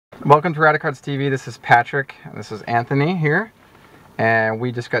Welcome to Radicards TV. This is Patrick. This is Anthony here. And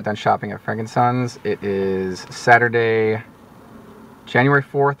we just got done shopping at Frank & Sons. It is Saturday, January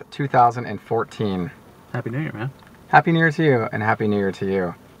 4th, 2014. Happy New Year, man. Happy New Year to you, and Happy New Year to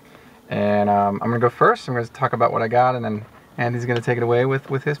you. And I'm going to go first. I'm going to talk about what I got, and then Anthony's going to take it away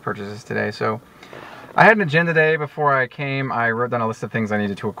with his purchases today. So I had an agenda today. Before I came, I wrote down a list of things I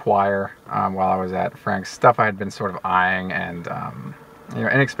needed to acquire while I was at Frank's. Stuff I had been sort of eyeing, and you know,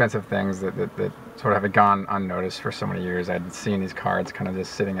 inexpensive things that sort of had gone unnoticed for so many years. I'd seen these cards kind of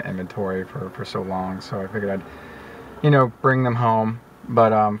just sitting in inventory for so long, so I figured I'd, you know, bring them home.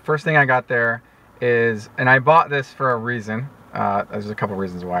 But first thing I got there is, and I bought this for a reason. There's a couple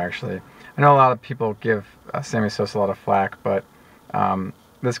reasons why, actually. I know a lot of people give Sammy Sosa a lot of flack, but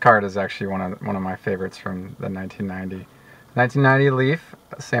this card is actually one of my favorites from the 1990 Leaf,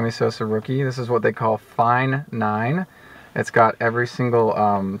 Sammy Sosa rookie. This is what they call Fine 9. It's got every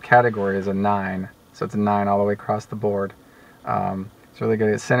single category is a 9, so it's a 9 all the way across the board. It's really good.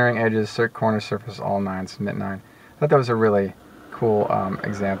 It's centering edges, corner surface, all 9, submit 9. I thought that was a really cool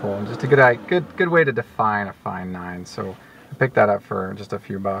example, and just a good way to define a fine 9. So I picked that up for just a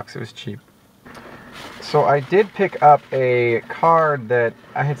few bucks. It was cheap. So I did pick up a card that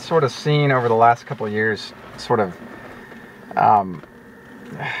I had sort of seen over the last couple of years, sort of,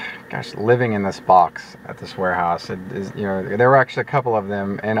 gosh, living in this box at this warehouse. It is, you know, there were actually a couple of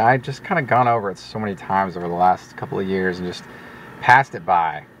them, and I just kind of gone over it so many times over the last couple of years and just passed it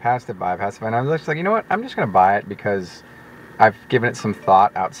by. And I was just like, you know what, I'm just going to buy it because I've given it some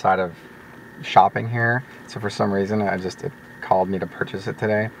thought outside of shopping here. So for some reason, it called me to purchase it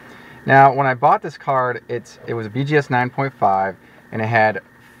today. Now, when I bought this card, it was a BGS 9.5, and it had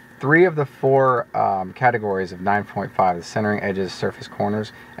 3 of the 4 categories of 9.5, the centering edges, surface,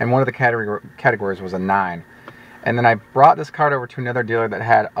 corners, and one of the categories was a 9. And then I brought this card over to another dealer that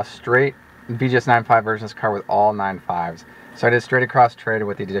had a straight BGS 9.5 version of this card with all 9.5s. So I did straight across trade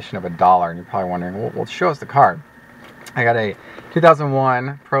with the addition of $1, and you're probably wondering, well, show us the card. I got a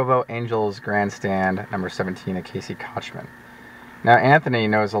 2001 Provo Angels Grandstand number 17 of Kotchman. Now, Anthony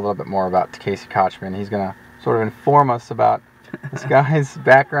knows a little bit more about Kotchman. He's going to sort of inform us about this guy's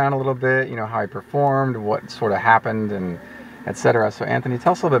background a little bit, you know, how he performed, what sort of happened, and etc. So, Anthony,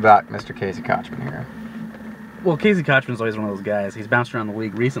 tell us a little bit about Mr. Kotchman here. Well, Kotchman's always one of those guys. He's bounced around the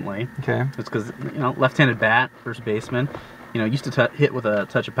league recently. Okay. It's because, you know, left-handed bat, first baseman. You know, used to hit with a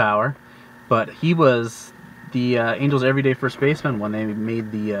touch of power, but he was the Angels' everyday first baseman when they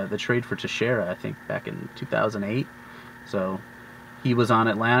made the trade for Teixeira, I think, back in 2008. So he was on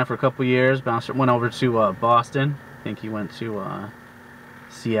Atlanta for a couple years, went over to Boston. I think he went to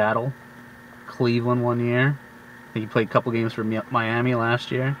Seattle, Cleveland one year. I think he played a couple games for Miami last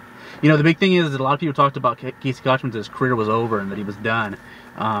year. You know, the big thing is that a lot of people talked about Kotchman that his career was over and that he was done.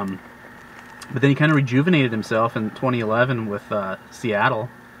 But then he kind of rejuvenated himself in 2011 with Seattle,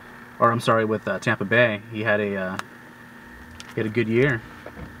 or I'm sorry, with Tampa Bay. He had a good year.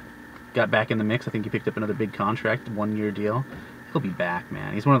 Got back in the mix. I think he picked up another big contract, 1-year deal. He'll be back,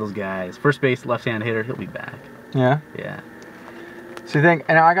 man. He's one of those guys. First base, left-hand hitter. He'll be back. Yeah? Yeah. So you think,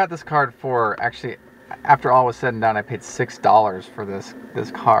 and I got this card for, actually, after all was said and done, I paid $6 for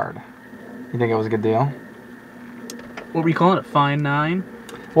this card. You think it was a good deal? What were you calling it? Fine 9?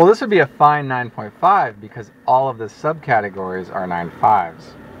 Well, this would be a fine 9.5 because all of the subcategories are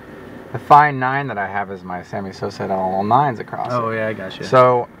 9.5s. The fine 9 that I have is my Sammy Sosa had all 9s across. Oh, yeah, I got you.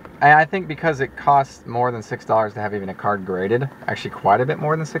 So I think because it costs more than $6 to have even a card graded, actually quite a bit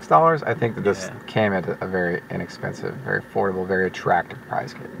more than $6, I think that this came at a very inexpensive, very affordable, very attractive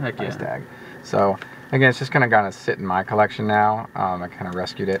price tag. So again, it's just kind of gonna sit in my collection now. I kind of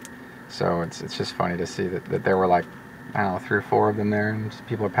rescued it, so it's just funny to see that there were like, I don't know, 3 or 4 of them there, and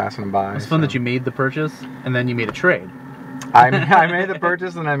people are passing them by. It's fun that you made the purchase and then you made a trade. I made the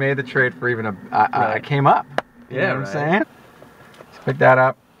purchase and I made the trade for even I came up. You know what I'm saying? Let's pick that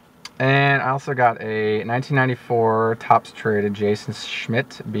up. And I also got a 1994 Topps traded Jason Schmidt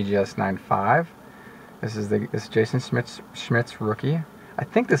BGS 9.5. This is Jason Schmidt's rookie. I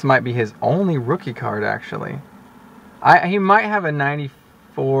think this might be his only rookie card, actually. He might have a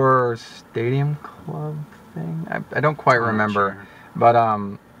 94 Stadium Club thing. I don't quite remember.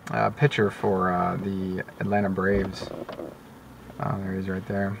 Sure. But pitcher for the Atlanta Braves. There he is right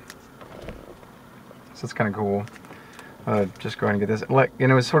there. So it's kind of cool. Just go ahead and get this. Like,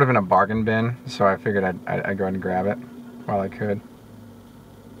 and it was sort of in a bargain bin, so I figured I'd go ahead and grab it while I could.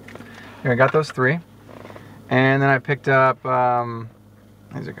 Here, I got those 3, and then I picked up.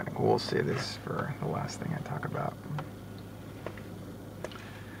 These are kind of cool. We'll see this for the last thing I talk about.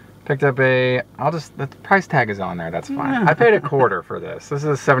 Picked up the price tag is on there, that's fine. I paid $0.25 for this. This is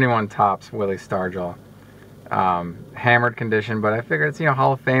a 71 Topps Willie Stargell. Hammered condition, but I figured it's,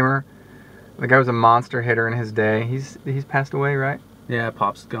 Hall of Famer. The guy was a monster hitter in his day. He's passed away, right? Yeah,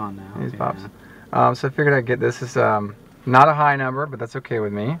 Pop's gone now. He's Pop's. So I figured I'd get this. This is not a high number, but that's okay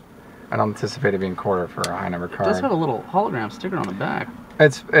with me. I don't anticipate it being $0.25 for a high number card. It does have a little hologram sticker on the back.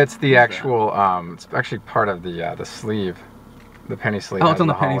 It's the actual. It's actually part of the sleeve. The penny sleeve. Oh, it's on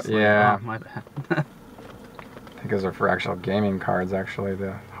the penny sleeve. Yeah. Oh, my bad. I think those are for actual gaming cards, actually,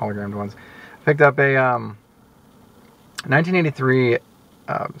 the hologrammed ones. Picked up a 1983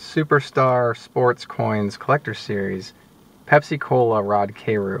 Superstar Sports Coins Collector Series Pepsi Cola Rod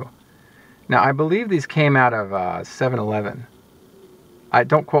Carew. Now, I believe these came out of 7-Eleven.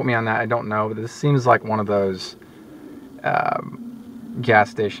 Don't quote me on that. I don't know, but this seems like one of those gas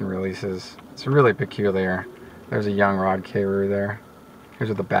station releases. It's really peculiar. There's a young Rod Carew there. Here's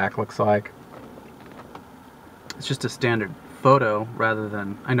what the back looks like. It's just a standard photo rather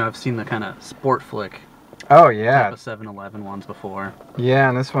than, I know I've seen the kind of sport flick. Oh yeah. Type of 7-Eleven ones before. Yeah,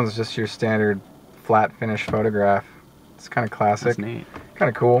 and this one's just your standard flat finish photograph. It's kind of classic. That's neat. Kind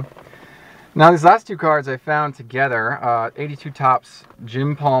of cool. Now these last two cards I found together, 82 Topps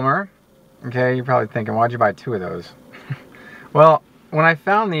Jim Palmer. Okay, you're probably thinking, why'd you buy two of those? Well, when I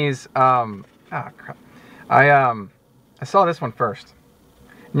found these, crap. I saw this one first,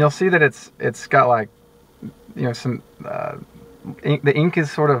 and you'll see that it's got like, some the ink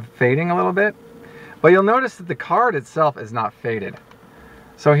is sort of fading a little bit, but you'll notice that the card itself is not faded.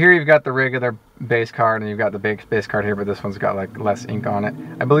 So here you've got the regular base card, and you've got the base card here, but this one's got like less ink on it.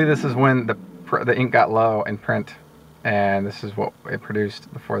 I believe this is when the ink got low in print, and this is what it produced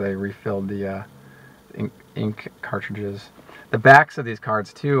before they refilled the ink cartridges. The backs of these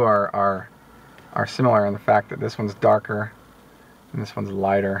cards too are similar in the fact that this one's darker and this one's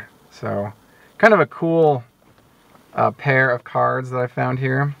lighter. So kind of a cool pair of cards that I found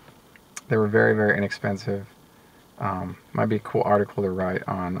here. They were very, very inexpensive. Might be a cool article to write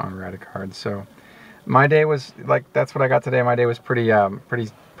on Radicards. So my day was like, that's what I got today. My day was pretty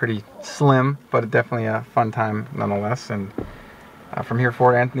slim, but definitely a fun time nonetheless. And from here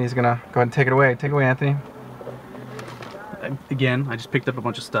forward, Anthony's gonna go ahead and take it away. Take it away, Anthony. Again, I just picked up a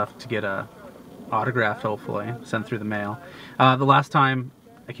bunch of stuff to get autographed, hopefully, sent through the mail. The last time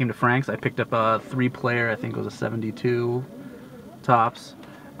I came to Frank's, I picked up a 3-player, I think it was a 72 Topps.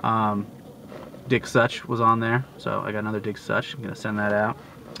 Dick Such was on there, so I got another Dick Such. I'm going to send that out.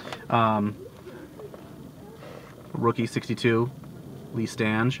 Rookie 62, Lee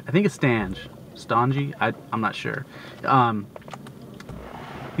Stange. I think it's Stange. Stange? I'm not sure.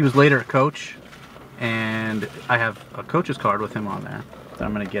 He was later a coach, and I have a coach's card with him on there that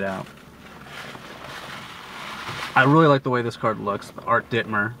I'm going to get out. I really like the way this card looks. Art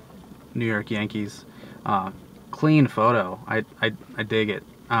Dittmer, New York Yankees. Clean photo. I dig it.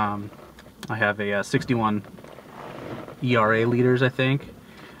 I have a 61 ERA leaders, I think.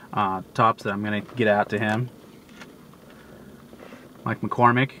 Topps that I'm going to get out to him. Mike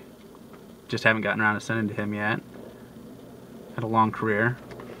McCormick. Just haven't gotten around to sending to him yet. Had a long career.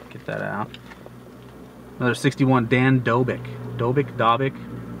 Get that out. Another 61 Dan Dobick. Dobick?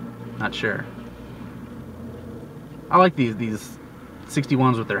 Not sure. I like these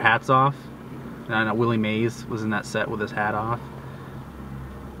 61s with their hats off. And I know Willie Mays was in that set with his hat off.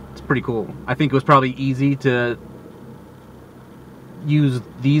 It's pretty cool. I think it was probably easy to use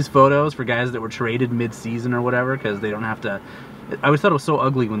these photos for guys that were traded mid-season or whatever, because they don't have to. I always thought it was so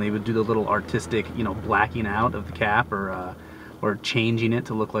ugly when they would do the little artistic, blacking out of the cap or changing it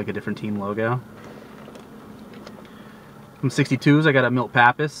to look like a different team logo. From 62s, I got a Milt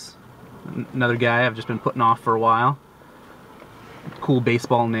Pappas, another guy I've just been putting off for a while. Cool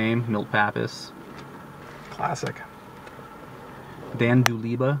baseball name, Milt Pappas. Classic. Dan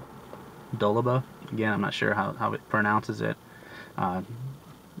Duliba. Again, I'm not sure how it pronounces it.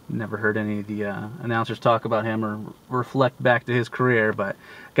 Never heard any of the announcers talk about him or reflect back to his career, but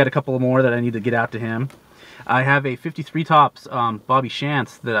got a couple more that I need to get out to him. I have a 53 Topps Bobby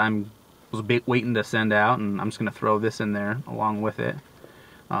Shantz that I was waiting to send out, and I'm just going to throw this in there along with it.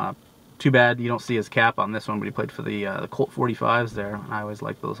 Too bad you don't see his cap on this one, but he played for the Colt 45s there. I always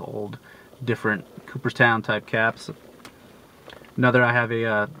like those old, different Cooperstown type caps. Another, I have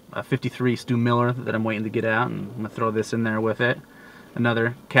a 53 Stu Miller that I'm waiting to get out, and I'm going to throw this in there with it.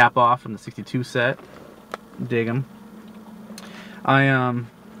 Another cap off from the 62 set. Dig 'em.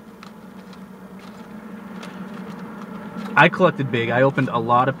 I collected big. I opened a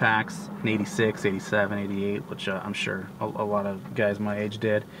lot of packs in 86, 87, 88, which I'm sure a lot of guys my age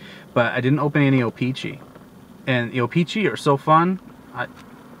did. But I didn't open any O-Pee-Chee. And the O-Pee-Chee are so fun.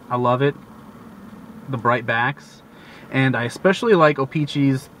 I love it. The bright backs. And I especially like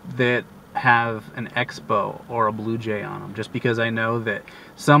O-Pee-Chees that have an Expo or a Blue Jay on them, just because I know that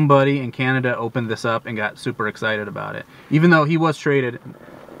somebody in Canada opened this up and got super excited about it. Even though he was traded,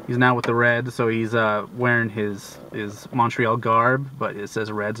 he's now with the Reds, so he's wearing his Montreal garb, but it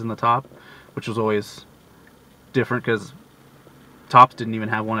says Reds in the top, which was always different because Topps didn't even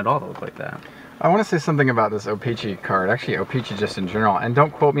have one at all that looked like that. I want to say something about this O-Pee-Chee card, actually O-Pee-Chee just in general, and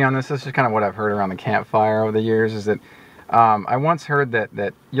don't quote me on this, this is kind of what I've heard around the campfire over the years, is that I once heard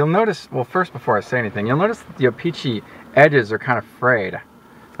that you'll notice, well, first before I say anything, you'll notice that the O-Pee-Chee edges are kind of frayed.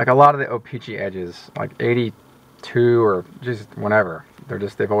 Like a lot of the O-Pee-Chee edges, like 82 or just whenever,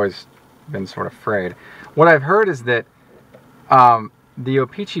 they've always been sort of frayed. What I've heard is that the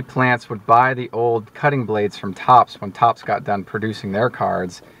O-Pee-Chee plants would buy the old cutting blades from Topps when Topps got done producing their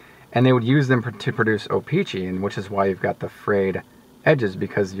cards, and they would use them to produce O-Pee-Chee, and which is why you've got the frayed edges,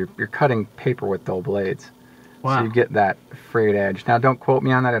 because you're cutting paper with dull blades. Wow. So you get that frayed edge. Now, don't quote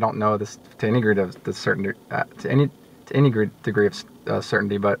me on that. I don't know this to any degree of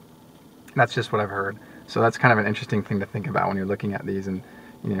certainty, but that's just what I've heard. So that's kind of an interesting thing to think about when you're looking at these and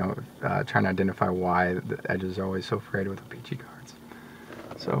trying to identify why the edges are always so frayed with O-Pee-Chee cards.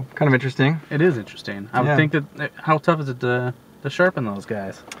 So kind of interesting. It is interesting. I would think that how tough is it to sharpen those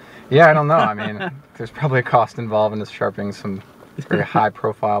guys? Yeah, I don't know. I mean, there's probably a cost involved in this sharpening some very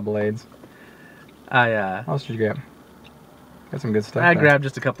high-profile blades. What else did you get? Got some good stuff. I grabbed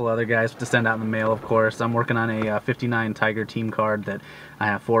just a couple other guys to send out in the mail, of course. I'm working on a 59 Tiger team card that I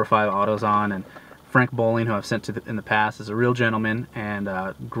have 4 or 5 autos on, and Frank Bowling, who I've sent to in the past, is a real gentleman and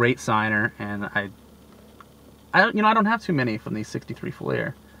a great signer. And I don't have too many from these 63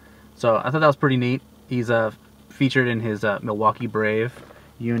 Fleer, so I thought that was pretty neat. He's featured in his Milwaukee Brave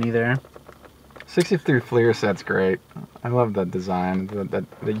uni there. 63 Fleer set's great. I love the design,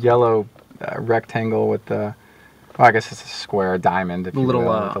 the yellow rectangle with the, well, I guess it's a square diamond, if you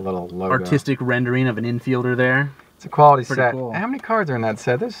will, with the little logo. Artistic rendering of an infielder there. It's a quality set. Cool. How many cards are in that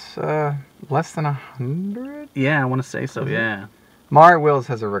set? There's less than 100? Yeah, I want to say so, yeah. Maury Wills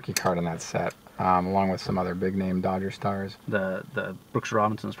has a rookie card in that set, along with some other big-name Dodger stars. The Brooks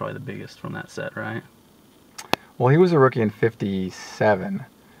Robinson is probably the biggest from that set, right? Well, he was a rookie in 57.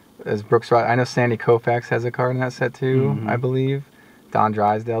 As Brooks, I know Sandy Koufax has a card in that set too, I believe. Don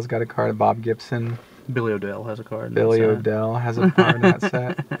Drysdale's got a card. Bob Gibson. Billy O'Dell has a card. Billy O'Dell has a card in that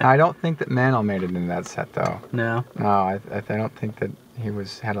set. I don't think that Mantle made it in that set though. No. No, I don't think that he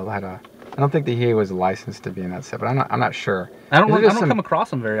had a. I don't think that he was licensed to be in that set, but I'm not sure. I don't come across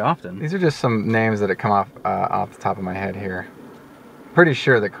them very often. These are just some names that have come off the top of my head here. Pretty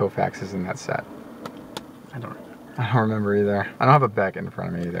sure that Koufax is in that set. I don't remember either. I don't have a Beckett in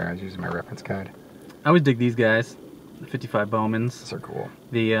front of me either. I was using my reference guide. I always dig these guys. The 55 Bowmans. These are cool.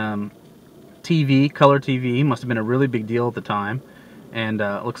 The color TV must have been a really big deal at the time. And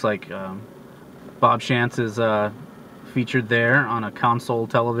it looks like Bob Shantz is featured there on a console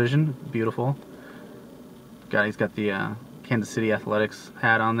television. Beautiful. He's got the Kansas City Athletics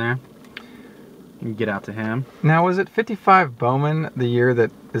hat on there. You can get out to him. Now, was it 55 Bowman the year that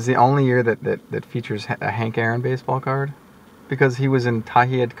is the only year that features a Hank Aaron baseball card? Because he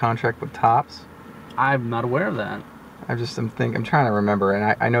had contract with Topps. I'm not aware of that. I'm trying to remember,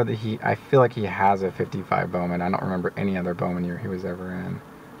 and I know that I feel like he has a 55 Bowman. I don't remember any other Bowman year he was ever in.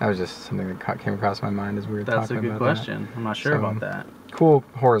 That was just something that came across my mind as we were talking about that. That's a good question. I'm not sure about that. Cool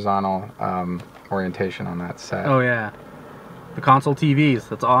horizontal orientation on that set. Oh yeah, the console TVs.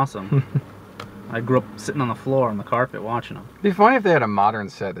 That's awesome. I grew up sitting on the floor on the carpet watching them. It'd be funny if they had a modern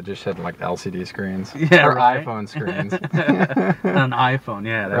set that just had like LCD screens. Yeah, or right? iPhone screens. An iPhone,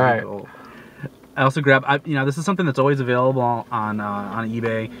 yeah, that'd be cool. I also grabbed, this is something that's always available on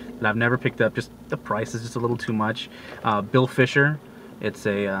eBay that I've never picked up. Just the price is just a little too much. Bill Fisher. It's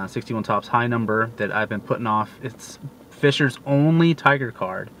a 61 Topps high number that I've been putting off. It's Fisher's only Tiger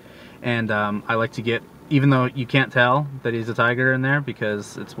card, and I like to get, even though you can't tell that he's a Tiger in there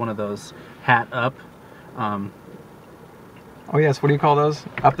because it's one of those hat up. Oh yes, what do you call those?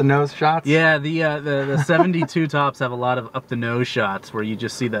 Up the nose shots? Yeah, the 72 Topps have a lot of up the nose shots where you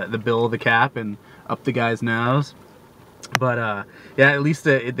just see the bill of the cap and up the guy's nose. But yeah, at least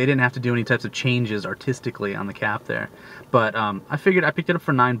they didn't have to do any types of changes artistically on the cap there. But I figured I picked it up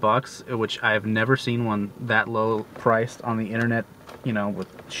for $9, which I've never seen one that low priced on the internet, with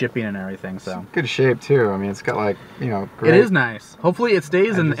shipping and everything. So good shape too. I mean, it's got like, great. It is nice. Hopefully it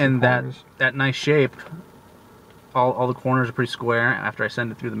stays in that nice shape. All the corners are pretty square after I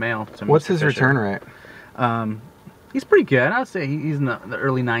send it through the mail. What's his return rate? He's pretty good. I'd say he's in the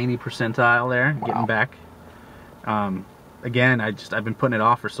early 90 percentile there, getting back. again, I've been putting it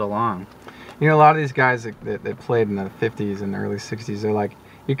off for so long. You know, a lot of these guys that played in the 50s and the early 60s, they're like,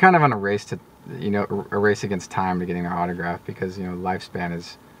 you're kind of on a race to, you know, a race against time to getting their autograph, because, you know, lifespan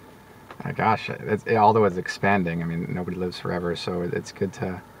is, gosh, although it's expanding, I mean, nobody lives forever, so it's good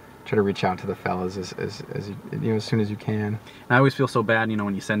to try to reach out to the fellas as you know, as soon as you can. And I always feel so bad, you know,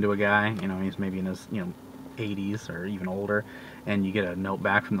 when you send to a guy, you know, he's maybe in his, you know, 80s or even older, and you get a note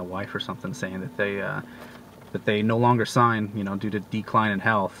back from the wife or something saying that they no longer sign, you know, due to decline in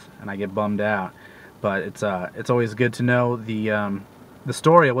health, and I get bummed out. But it's always good to know the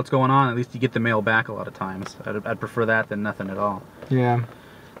story of what's going on. At least you get the mail back a lot of times. I'd prefer that than nothing at all. Yeah.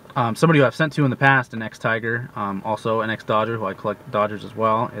 Somebody who I've sent to in the past, an ex-Tiger, also an ex-Dodger, who I collect Dodgers as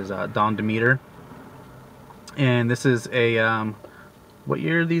well, is Don Demeter. And this is a, what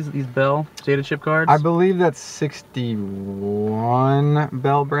year are these Bell data chip cards? I believe that's 61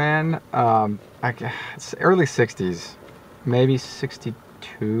 Bell brand. It's early 60s, maybe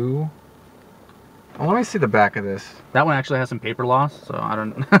 62. Well, let me see the back of this. That one actually has some paper loss, so I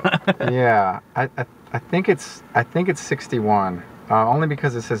don't. Yeah, I think it's 61. Only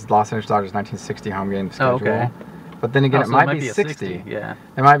because it says Los Angeles Dodgers 1960 home game schedule. Oh, okay. But then again, so it might be 60. Yeah.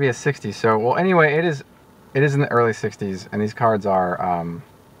 It might be a 60. So, well, anyway, it is in the early 60s, and these cards are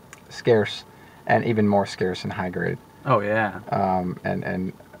scarce, and even more scarce and high grade. Oh yeah.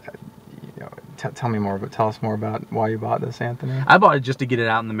 And you know, tell us more about why you bought this, Anthony. I bought it just to get it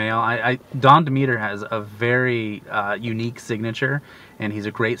out in the mail. Don Demeter has a very unique signature, and he's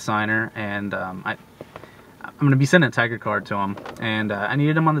a great signer, and I'm going to be sending a Tiger card to him, and I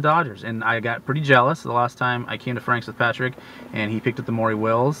needed him on the Dodgers, and I got pretty jealous the last time I came to Frank's with Patrick, and he picked up the Maury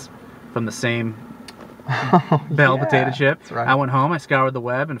Wills from the same Bell potato chip. That's right. I went home, I scoured the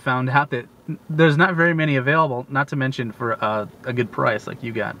web, and found out that there's not very many available, not to mention for a good price like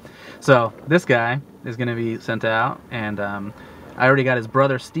you got. So this guy is going to be sent out, and I already got his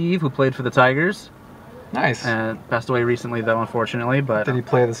brother Steve, who played for the Tigers. Nice. Passed away recently, though, unfortunately. But did he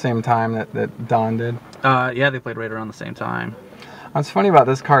play at the same time that Don did? Yeah, they played right around the same time. What's funny about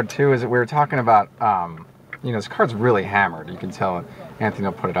this card too is that we were talking about, you know, this card's really hammered. You can tell. Anthony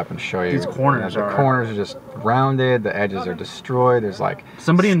will put it up and show you. These corners the corners are just rounded. The edges are destroyed. There's like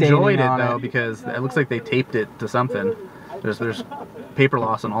somebody enjoyed it though, because it looks like they taped it to something. There's paper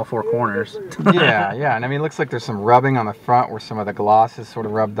loss on all four corners. yeah, and I mean, it looks like there's some rubbing on the front where some of the gloss is sort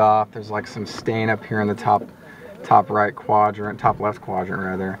of rubbed off. There's like some stain up here in the top left quadrant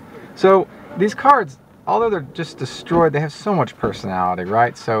rather. So these cards, although they're just destroyed, they have so much personality,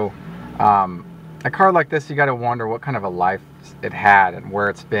 right? So a card like this, you got to wonder what kind of a life it had and where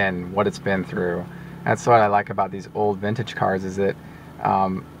it's been, what it's been through. That's what I like about these old vintage cards, is that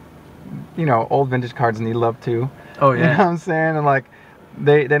you know, old vintage cards need love too. Oh yeah. You know what I'm saying? And like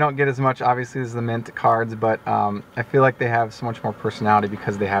they don't get as much obviously as the mint cards, but I feel like they have so much more personality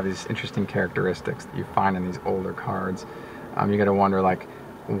because they have these interesting characteristics that you find in these older cards. You got to wonder like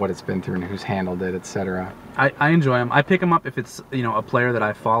what it's been through and who's handled it, etc. I enjoy them. I pick them up if it's, you know, a player that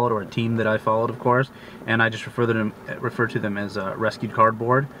I followed or a team that I followed, of course, and I just refer to them as rescued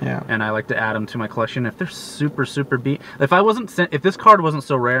cardboard. Yeah. And I like to add them to my collection if they're super beat. If this card wasn't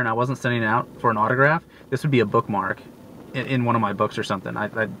so rare and I wasn't sending it out for an autograph, this would be a bookmark in one of my books or something.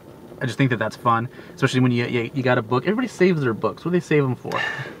 I just think that that's fun, especially when you got a book. Everybody saves their books. What do they save them for?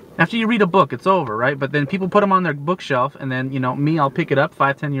 After you read a book, it's over, right? But then people put them on their bookshelf, and then, you know, I'll pick it up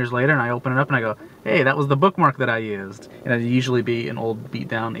 5-10 years later, and I open it up, and I go, hey, that was the bookmark that I used. And it'd usually be an old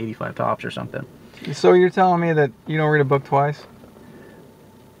beat-down 85 Topps or something. So you're telling me that you don't read a book twice?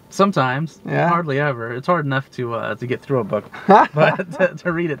 Sometimes. Yeah. Hardly ever. It's hard enough to get through a book, but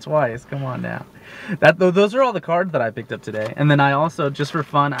to read it twice, come on now. Those are all the cards that I picked up today. And then I also, just for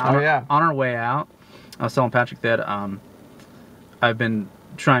fun, on our way out, I was telling Patrick that I've been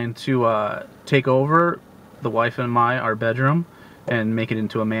trying to take over the wife and our bedroom and make it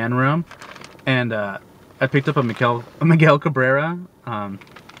into a man room, and I picked up a Miguel Cabrera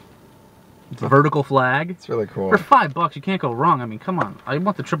vertical flag. It's really cool. For $5, you can't go wrong. I mean, come on. I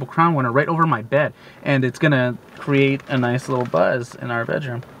want the Triple Crown winner right over my bed, and it's gonna create a nice little buzz in our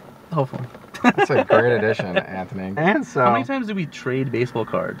bedroom, hopefully. That's a great addition, Anthony. And so, how many times do we trade baseball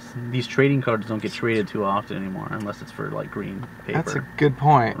cards? These trading cards don't get traded too often anymore, unless it's for like green paper. That's a good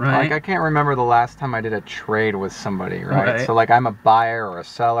point. Right? Like I can't remember the last time I did a trade with somebody, right? So like I'm a buyer or a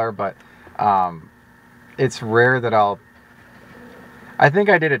seller, but it's rare that I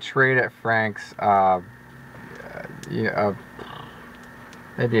think I did a trade at Frank's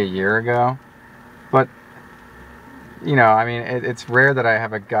maybe a year ago, but you know, I mean, it's rare that I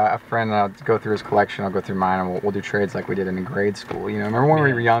have a friend that I'll go through his collection, I'll go through mine, and we'll do trades like we did in grade school. You know, remember when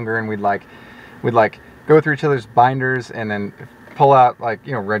we were younger and we'd go through each other's binders and then pull out like,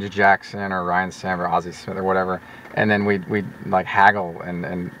 you know, Reggie Jackson or Ryan Sam or Ozzie Smith or whatever, and then we'd like haggle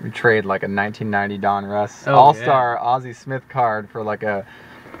and trade like a 1990 Don Russ All-Star Ozzie Smith card for like a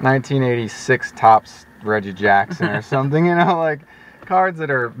 1986 Topps Reggie Jackson or something, you know, like cards that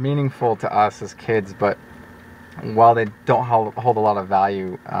are meaningful to us as kids, but while they don't hold a lot of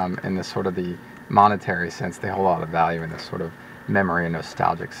value in this sort of the monetary sense, they hold a lot of value in this sort of memory and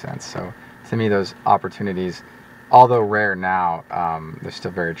nostalgic sense. So to me, those opportunities, although rare now, they're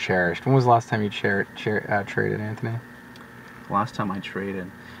still very cherished. When was the last time you traded, Anthony? Last time I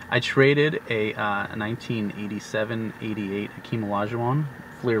traded a 1987-88 Hakeem Olajuwon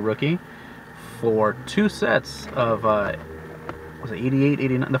Fleer rookie for 2 sets of was it 88,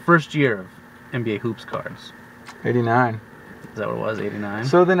 89? The first year of NBA Hoops cards. 89. Is that what it was? 89.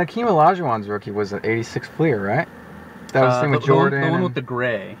 So then Hakeem Olajuwon's rookie was an 86 Fleer, right? That was the same with Jordan. The one with the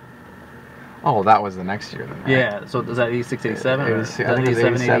gray. Oh, that was the next year then, right? Yeah, so is that 86, 87? 86, I think it was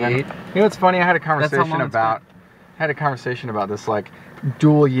 87. 88? You know what's funny? I had a conversation about this like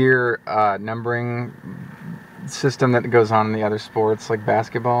dual year numbering system that goes on in the other sports like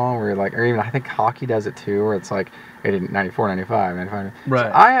basketball, where like, or even I think hockey does it too, where it's like 94, 95, 95. Right.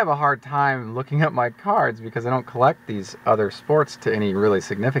 So I have a hard time looking up my cards because I don't collect these other sports to any really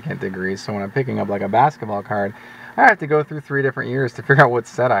significant degree. So when I'm picking up like a basketball card, I have to go through 3 different years to figure out what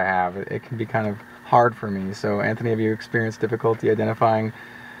set I have. It can be kind of hard for me. So Anthony, have you experienced difficulty identifying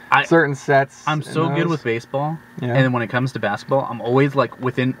certain sets? I'm so good with baseball, yeah. And then when it comes to basketball, I'm always like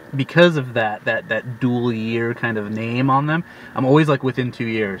within, because of that dual year kind of name on them, I'm always like within 2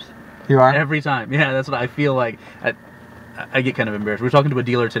 years. You are? Every time. Yeah, that's what I feel like. I get kind of embarrassed. We were talking to a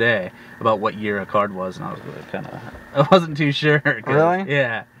dealer today about what year a card was, and I was really I wasn't too sure. Really?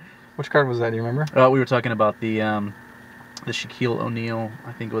 Yeah. Which card was that? Do you remember? We were talking about the Shaquille O'Neal.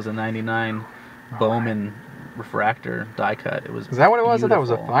 I think it was a '99 Bowman refractor die cut. It was. Is that what it was? Beautiful. I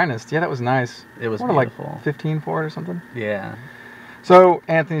thought it was a finest. Yeah, that was nice. It was beautiful. Like 15 for it or something. Yeah. So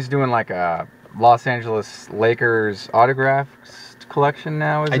Anthony's doing like a Los Angeles Lakers autographs collection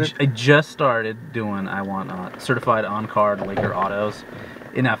now. I just started doing. I want certified on card Laker autos.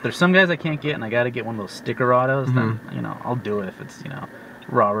 And if there's some guys I can't get, and I got to get one of those sticker autos, then I'll do it if it's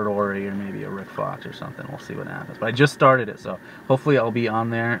Robert Ory or maybe a Rick Fox or something. We'll see what happens. But I just started it, so hopefully I'll be on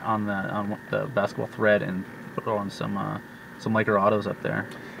there on the basketball thread and put on some Laker autos up there.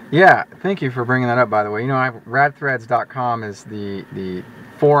 Yeah, thank you for bringing that up. By the way, radthreads.com is the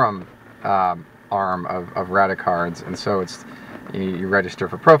forum arm of Radicards, and so it's you register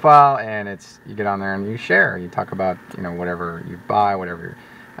for profile, and you get on there and you share. You talk about whatever you buy, whatever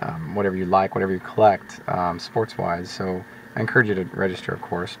you like, whatever you collect, sports wise. So I encourage you to register, of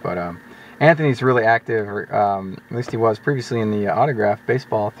course. But Anthony's really active, at least he was previously in the autograph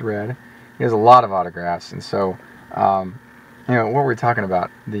baseball thread. He has a lot of autographs, and so what were we talking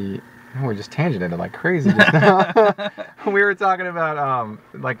about? We just tangented like crazy just now. We were talking about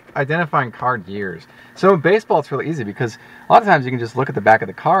like identifying card years. So in baseball, it's really easy because a lot of times you can just look at the back of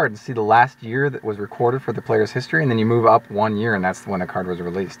the card and see the last year that was recorded for the player's history, and then you move up 1 year, and that's when the card was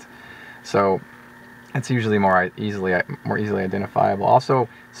released. So it's usually more easily identifiable. Also,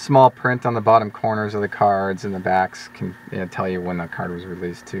 small print on the bottom corners of the cards and the backs can tell you when the card was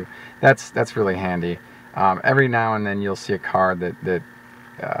released too. That's really handy. Every now and then you'll see a card that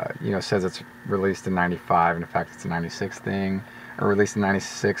says it's released in 95, and in fact it's a 96 thing, or released in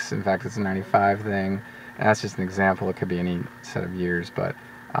 96, in fact it's a 95 thing. And that's just an example. It could be any set of years, but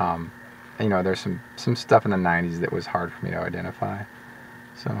there's some stuff in the 90s that was hard for me to identify.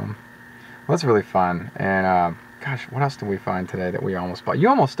 So that's really fun. And gosh, what else did we find today that we almost bought? You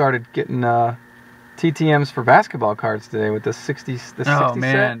almost started getting TTMs for basketball cards today with the 60 Oh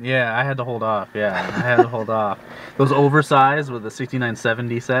man, set. Yeah, I had to hold off. Yeah, I had to hold off. Those oversized with the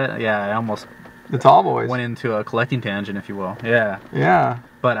 6970 set. Yeah, I almost the tall boys went into a collecting tangent, if you will. Yeah. Yeah.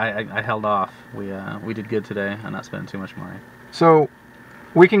 But I held off. We did good today. I'm not spending too much money. So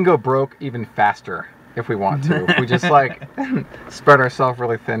we can go broke even faster if we want to. If we just like spread ourselves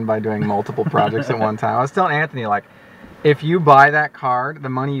really thin by doing multiple projects at one time. I was telling Anthony, like, if you buy that card, the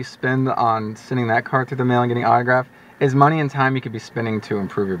money you spend on sending that card through the mail and getting autographed is money and time you could be spending to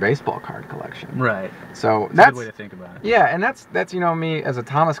improve your baseball card collection. Right. So that's a good way to think about it. Yeah, and that's me as a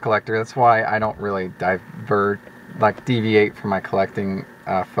Thomas collector. That's why I don't really deviate from my collecting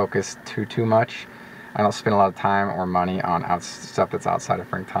focus too much. I don't spend a lot of time or money on stuff that's outside of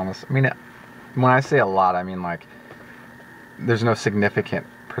Frank Thomas. I mean, when I say a lot, I mean like there's no significant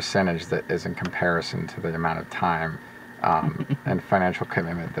percentage that is in comparison to the amount of time and financial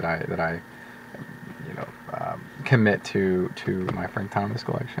commitment that I commit to my Frank Thomas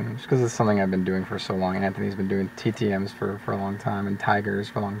collection, just because it's something I've been doing for so long. Anthony's been doing TTMs for a long time, and Tigers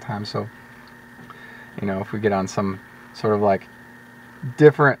for a long time. So, you know, if we get on some sort of like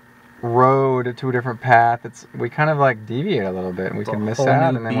different road to a different path, we kind of like deviate a little bit, and we can miss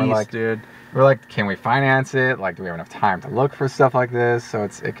out. And then we're like, can we finance it? Like, do we have enough time to look for stuff like this? So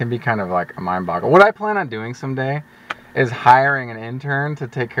it can be kind of like a mind boggle. What I plan on doing someday is hiring an intern to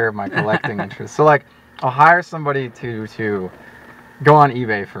take care of my collecting interests. So like, I'll hire somebody to go on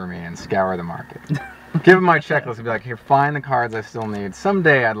eBay for me and scour the market. Give them my checklist and be like, here, find the cards I still need.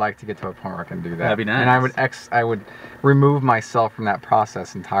 Someday I'd like to get to a point where I can do that. That'd be nice. And I would remove myself from that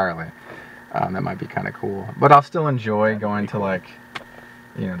process entirely. That might be kind of cool. But I'll still enjoy going to, like,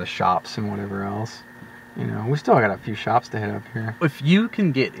 you know, the shops and whatever else. You know, we still got a few shops to hit up here. If you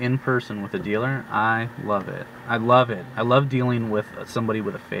can get in person with a dealer, I love it. I love it. I love dealing with somebody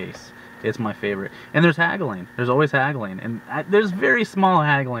with a face. It's my favorite. And there's haggling. There's always haggling. And there's very small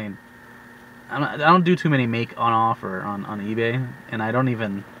haggling. I don't do too many make on offer on eBay. And I don't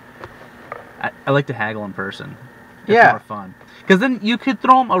even... I like to haggle in person. It's more fun. Because then you could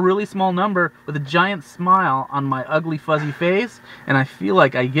throw them a really small number with a giant smile on my ugly fuzzy face, and I feel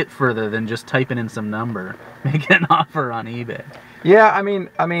like I get further than just typing in some number, making an offer on eBay. Yeah, I mean,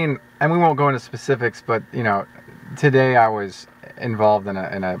 and we won't go into specifics, but you know, today I was involved in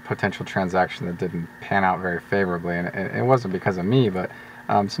a potential transaction that didn't pan out very favorably, and it wasn't because of me, but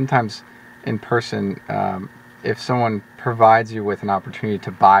sometimes in person, if someone provides you with an opportunity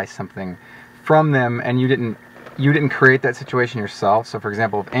to buy something from them and you didn't create that situation yourself. So, for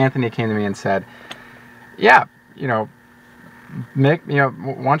example, if Anthony came to me and said, "Yeah, you know, why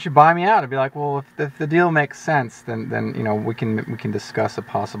don't you buy me out?" I'd be like, "Well, if the deal makes sense, then you know, we can discuss a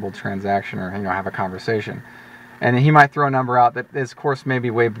possible transaction, or you know, have a conversation." And he might throw a number out that is, of course, maybe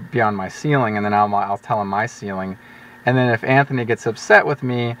way beyond my ceiling, and then I'll tell him my ceiling. And then if Anthony gets upset with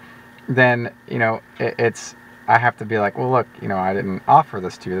me, then you know, I have to be like, well, look, you know, I didn't offer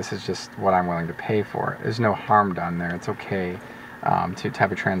this to you. This is just what I'm willing to pay for. There's no harm done there. It's okay to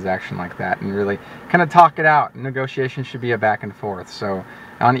have a transaction like that and really kind of talk it out. Negotiation should be a back and forth. So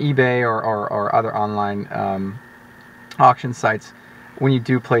on eBay or other online auction sites, when you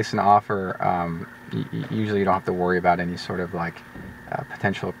do place an offer, usually you don't have to worry about any sort of like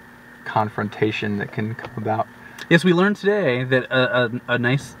potential confrontation that can come about. Yes, we learned today that a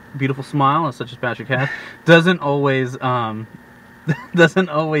nice, beautiful smile, such as Patrick has, doesn't always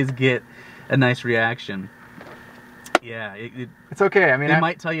get a nice reaction. Yeah, it's okay. I mean, they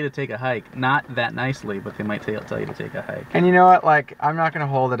might tell you to take a hike, not that nicely, but they might tell you to take a hike. And you know what? Like, I'm not going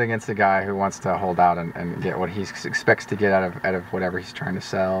to hold it against a guy who wants to hold out and get what he expects to get out of whatever he's trying to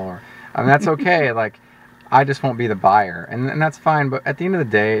sell. Or, I mean, that's okay. Like, I just won't be the buyer, and that's fine. But at the end of the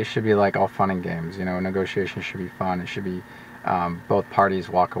day, it should be like all fun and games. You know, negotiation should be fun. It should be both parties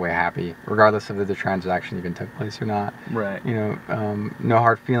walk away happy, regardless of if the transaction even took place or not. Right. You know, no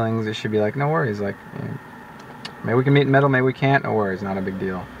hard feelings. It should be like, no worries. Like, you know, maybe we can meet in the middle, maybe we can't. No worries, not a big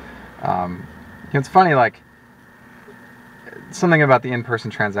deal. You know, it's funny. Like, something about the in-person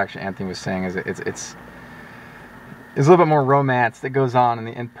transaction Anthony was saying is it's there's a little bit more romance that goes on in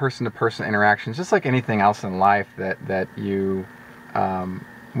the person-to-person interactions, just like anything else in life that you,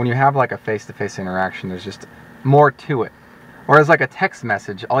 when you have like a face-to-face interaction, there's just more to it. Whereas like a text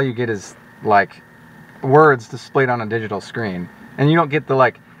message, all you get is like words displayed on a digital screen, and you don't get the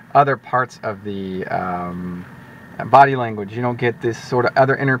like other parts of the body language. You don't get this sort of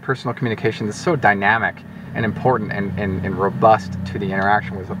other interpersonal communication that's so dynamic and important and robust to the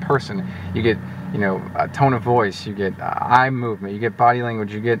interaction with a person. You get, you know, a tone of voice, you get eye movement, you get body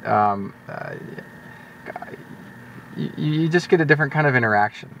language, you get you just get a different kind of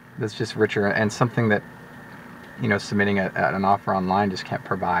interaction that's just richer, and something that, you know, submitting an offer online just can't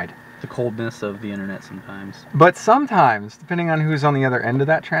provide. The coldness of the internet sometimes. But sometimes, depending on who's on the other end of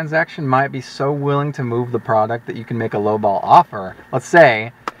that transaction, might be so willing to move the product that you can make a lowball offer, let's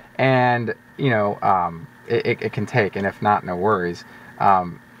say, and you know, it can take, and if not, no worries.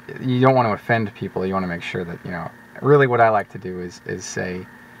 You don't want to offend people. You want to make sure that, you know, really what I like to do is say,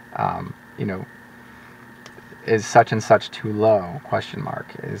 you know, is such and such too low? Question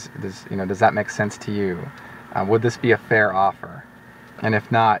mark. Does that make sense to you? Would this be a fair offer? And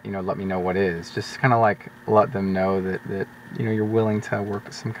if not, you know, let me know what is. Just kind of like let them know that you know, you're willing to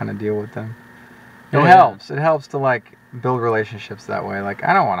work some kind of deal with them. It helps. It helps to like build relationships that way. Like,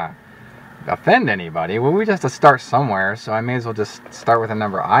 I don't want to offend anybody. Well, we just have to start somewhere, so I may as well just start with a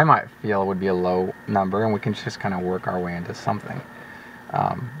number I might feel would be a low number, and we can just kind of work our way into something.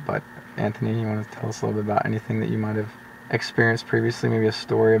 But Anthony, you want to tell us a little bit about anything that you might have experienced previously? Maybe a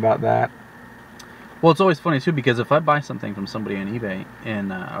story about that. Well, it's always funny too, because if I buy something from somebody on eBay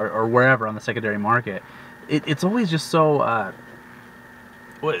and or wherever on the secondary market, it's always just so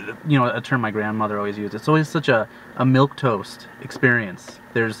you know, a term my grandmother always used. It's always such a milquetoast experience.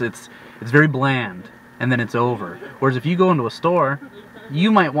 It's very bland, and then it's over. Whereas if you go into a store,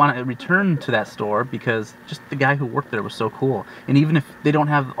 you might want to return to that store because just the guy who worked there was so cool. And even if they don't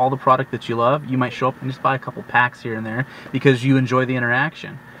have all the product that you love, you might show up and just buy a couple packs here and there because you enjoy the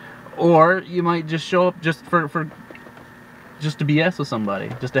interaction. Or you might just show up just just to BS with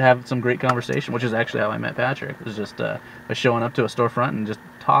somebody, just to have some great conversation, which is actually how I met Patrick. It was just by showing up to a storefront and just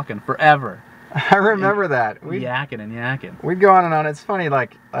talking forever. I remember that. We'd yakking and yakking. We'd go on and on. It's funny,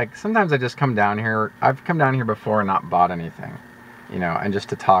 like sometimes I just come down here. I've come down here before and not bought anything, you know, and just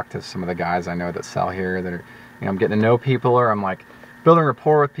to talk to some of the guys I know that sell here that are, you know, I'm getting to know people, or I'm like building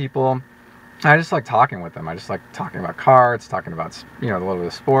rapport with people. I just like talking with them. I just like talking about cards, talking about, you know, a little bit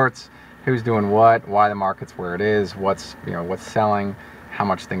of sports, who's doing what, why the market's where it is, what's, you know, what's selling, how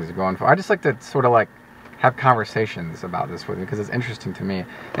much things are going for. I just like to sort of like have conversations about this with me because it's interesting to me.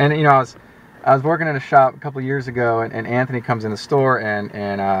 And you know, I was working at a shop a couple years ago, and Anthony comes in the store,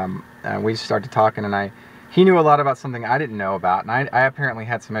 and we started talking, and he knew a lot about something I didn't know about, and I apparently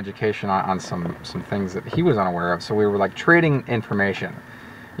had some education on some things that he was unaware of. So we were like trading information.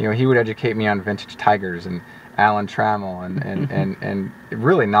 You know, he would educate me on vintage Tigers and Alan Trammell and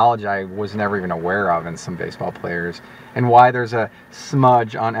really knowledge I was never even aware of in some baseball players, and why there's a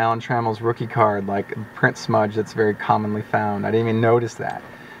smudge on Alan Trammell's rookie card, like a print smudge that's very commonly found. I didn't even notice that.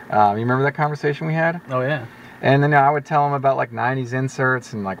 You remember that conversation we had? Oh yeah. And then I would tell him about like 90s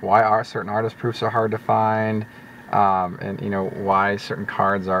inserts and like why certain artist proofs are hard to find, and you know why certain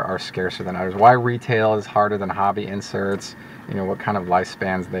cards are scarcer than others, why retail is harder than hobby inserts, you know, what kind of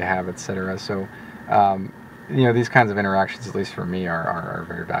lifespans they have, etc. So you know, these kinds of interactions, at least for me, are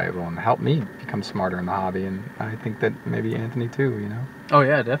very valuable and help me become smarter in the hobby, and I think that maybe Anthony too, you know. Oh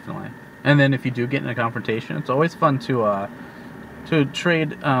yeah, definitely. And then if you do get in a confrontation, it's always fun to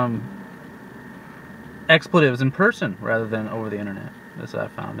trade expletives in person rather than over the internet, as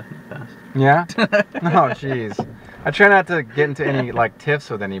I've found in the past. Yeah? Oh, jeez. I try not to get into any like tiffs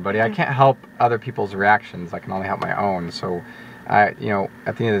with anybody. I can't help other people's reactions. I can only help my own. So, you know,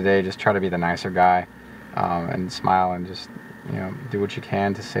 at the end of the day, just try to be the nicer guy, and smile and just, you know, do what you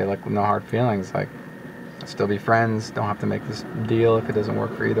can to say like no hard feelings. Like, still be friends. Don't have to make this deal if it doesn't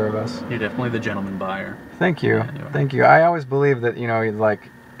work for either of us. You're definitely the gentleman buyer. Thank you. Yeah, thank you. I always believe that, you know, like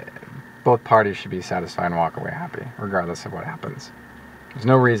both parties should be satisfied and walk away happy, regardless of what happens. There's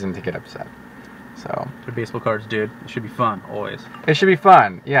no reason to get upset. So. For baseball cards, dude, it should be fun always. It should be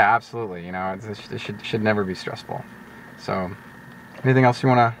fun. Yeah, absolutely. You know, it should never be stressful. So, anything else you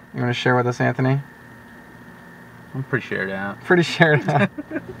wanna share with us, Anthony? I'm pretty shared out. Pretty shared out.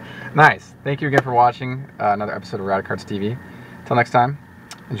 Nice. Thank you again for watching another episode of Radicards TV. Until next time,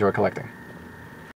 enjoy collecting.